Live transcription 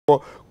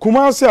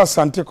Kumasi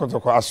Asante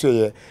Kotoko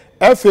Asweye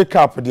FA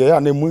Cup de ya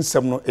na mu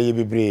nsem no eye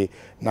bebre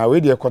na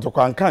we de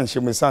Kotoko anka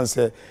nhye mu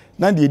sanse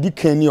na de edi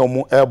kan ni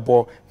omo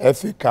ebo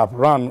FA Cup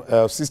round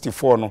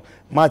 64 no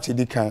match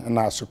edi kan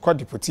na Squad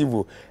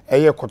Deportivo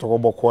eye Kotoko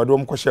boko de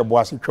omko hye bo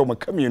ase twom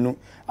kamienu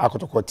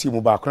akotoko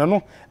team ba kono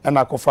no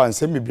na akofa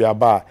nsem bebre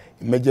aba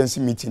emergency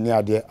meeting ni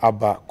ade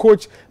aba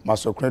coach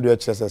Masokune do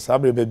HSS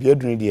sabre be bi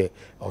aduni de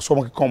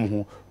osom kekom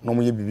ho no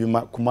mo ye bibi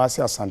ma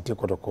Kumasi Asante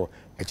Kotoko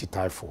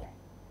echitaifo.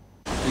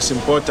 It's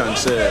important,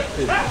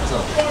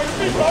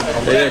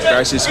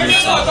 crisis meeting.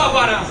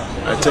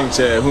 I think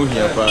who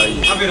here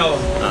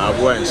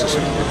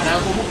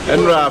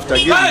and after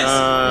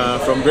getting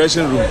from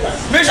dressing room,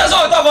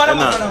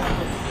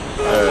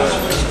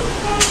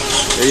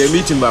 a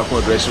meeting back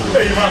from dressing room.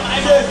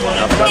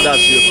 After that,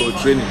 you go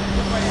training.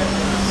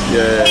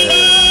 Yeah,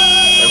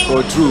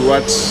 go through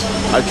what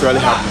actually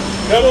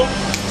happened.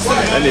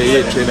 And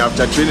train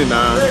after training,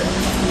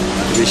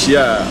 we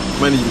share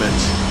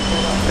management.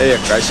 A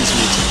crisis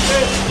meeting.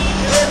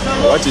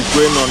 What is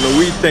going on?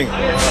 We think,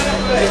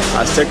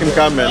 as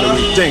technical men,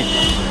 we think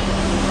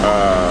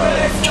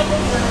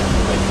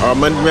our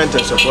management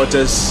and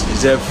supporters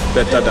deserve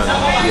better than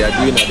we are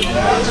doing at the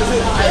moment.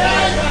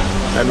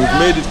 And we've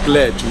made it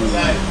clear to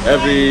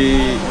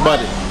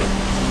everybody,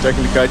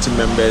 technical team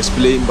members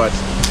playing, but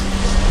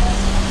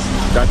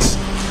that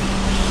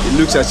it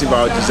looks as if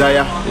our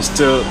desire is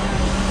still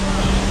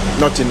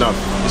not enough.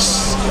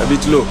 It's a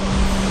bit low.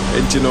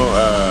 And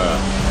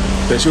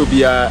there should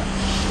be a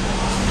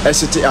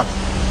city up.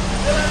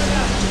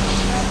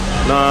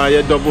 Now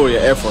you double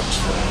your effort.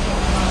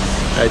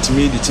 To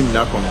me, the team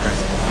now come.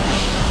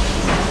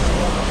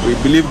 We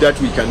believe that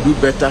we can do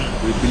better.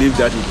 We believe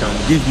that we can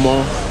give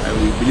more,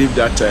 and we believe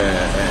that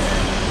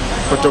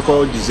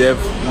protocol deserve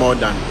more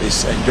than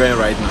it's enjoying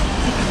right now.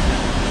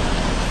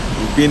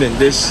 We've been in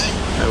this,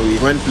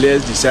 and when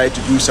players decide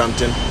to do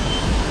something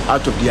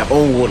out of their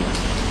own will,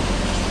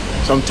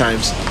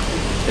 sometimes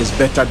it's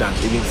better than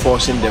even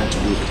forcing them to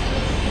do it.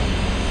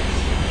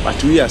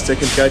 But we as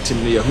technical team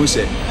here who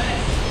said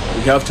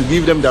we have to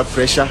give them that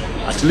pressure.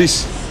 At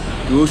least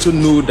we also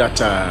know that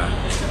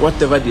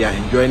whatever they are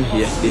enjoying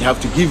here, they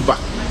have to give back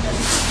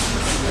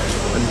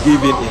and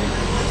give it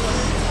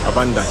in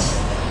abundance.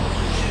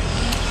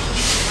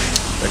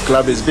 The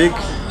club is big.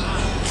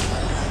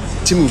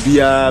 Team will be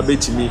a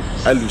bit me.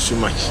 I lose so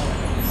much,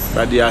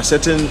 but there are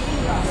certain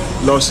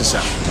losses.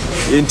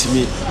 Ain't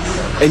me,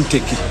 ain't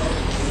take it.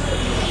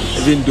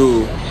 Even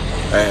though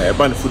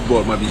band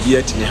football might be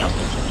here to me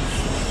happen.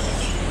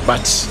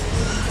 But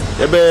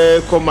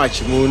ebe come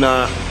match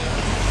muna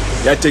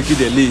ya take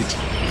the lead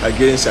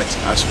against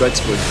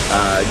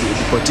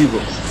Deportivo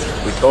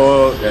with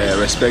all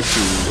respect to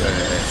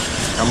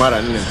Amara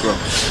and Club.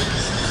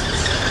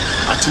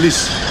 At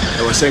least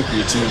I was saying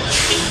creating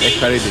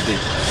carry the day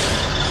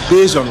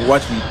based on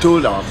what we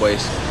told our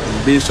boys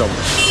and based on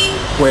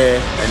where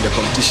and the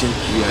competition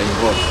we are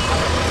involved.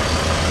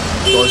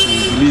 Because we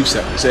believe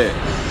say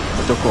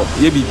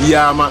ye be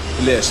biama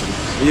lesson,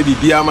 ye be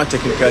biama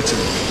technical team.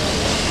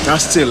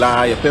 That's still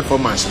a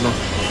performance, no?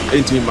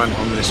 Ain't me man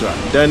homeless.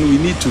 Then we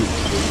need to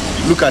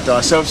look at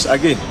ourselves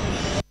again.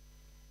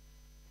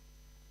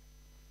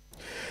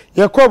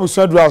 Yakob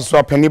Swadra so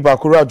apeni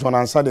bakura John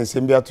answer the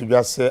same to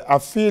just say I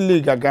feel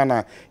league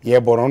Ghana ye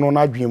bono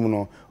na dwem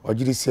no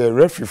ogiri say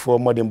referee for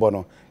modern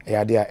bono e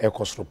ade a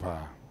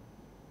ekostropa.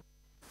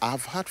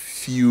 I've had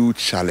few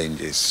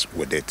challenges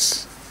with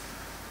it.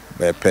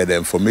 But per the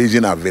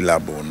information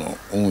available no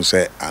on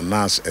say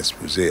Anas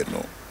expose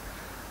no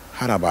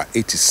had about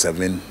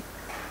 87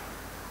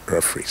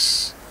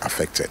 referees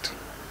affected.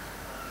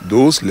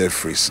 Those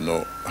referees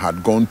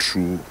had gone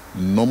through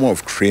number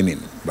of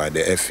training by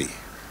the FA.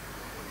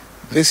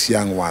 These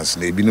young ones,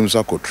 they've been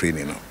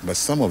training, but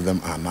some of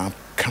them are now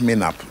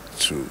coming up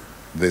to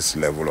this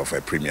level of a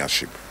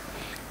premiership.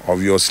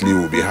 Obviously,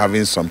 we'll be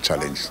having some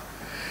challenges.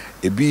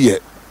 It'll be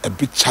a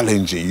bit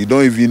challenging. You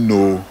don't even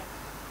know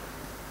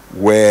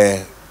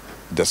where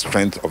the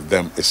strength of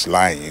them is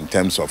lying in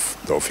terms of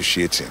the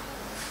officiating.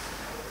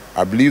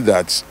 I believe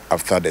that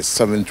after the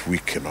 7th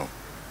week,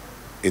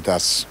 it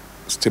has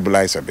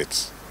stabilized a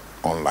bit,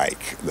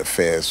 unlike the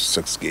first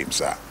 6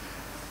 games.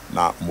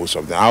 Now, most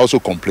of them. I also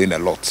complain a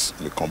lot.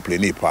 We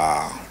complain,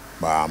 but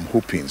I'm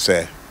hoping,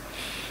 say,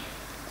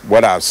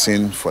 what I've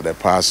seen for the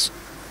past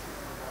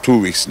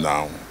 2 weeks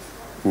now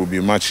will be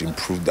much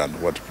improved than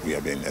what we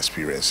have been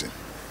experiencing.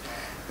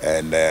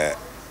 And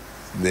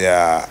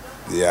their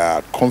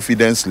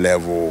confidence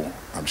level,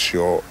 I'm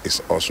sure,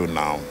 is also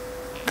now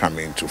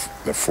coming to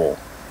the fore.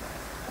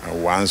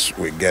 And once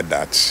we get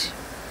that,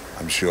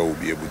 I'm sure we'll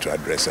be able to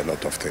address a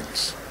lot of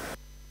things.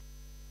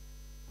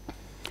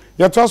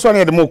 Ya twaso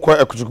na de mo kwa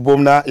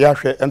ekutubom na ya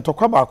hwe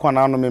entokwa ba kwa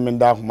na no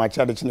memenda ho ma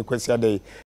cha de chine kwasi ade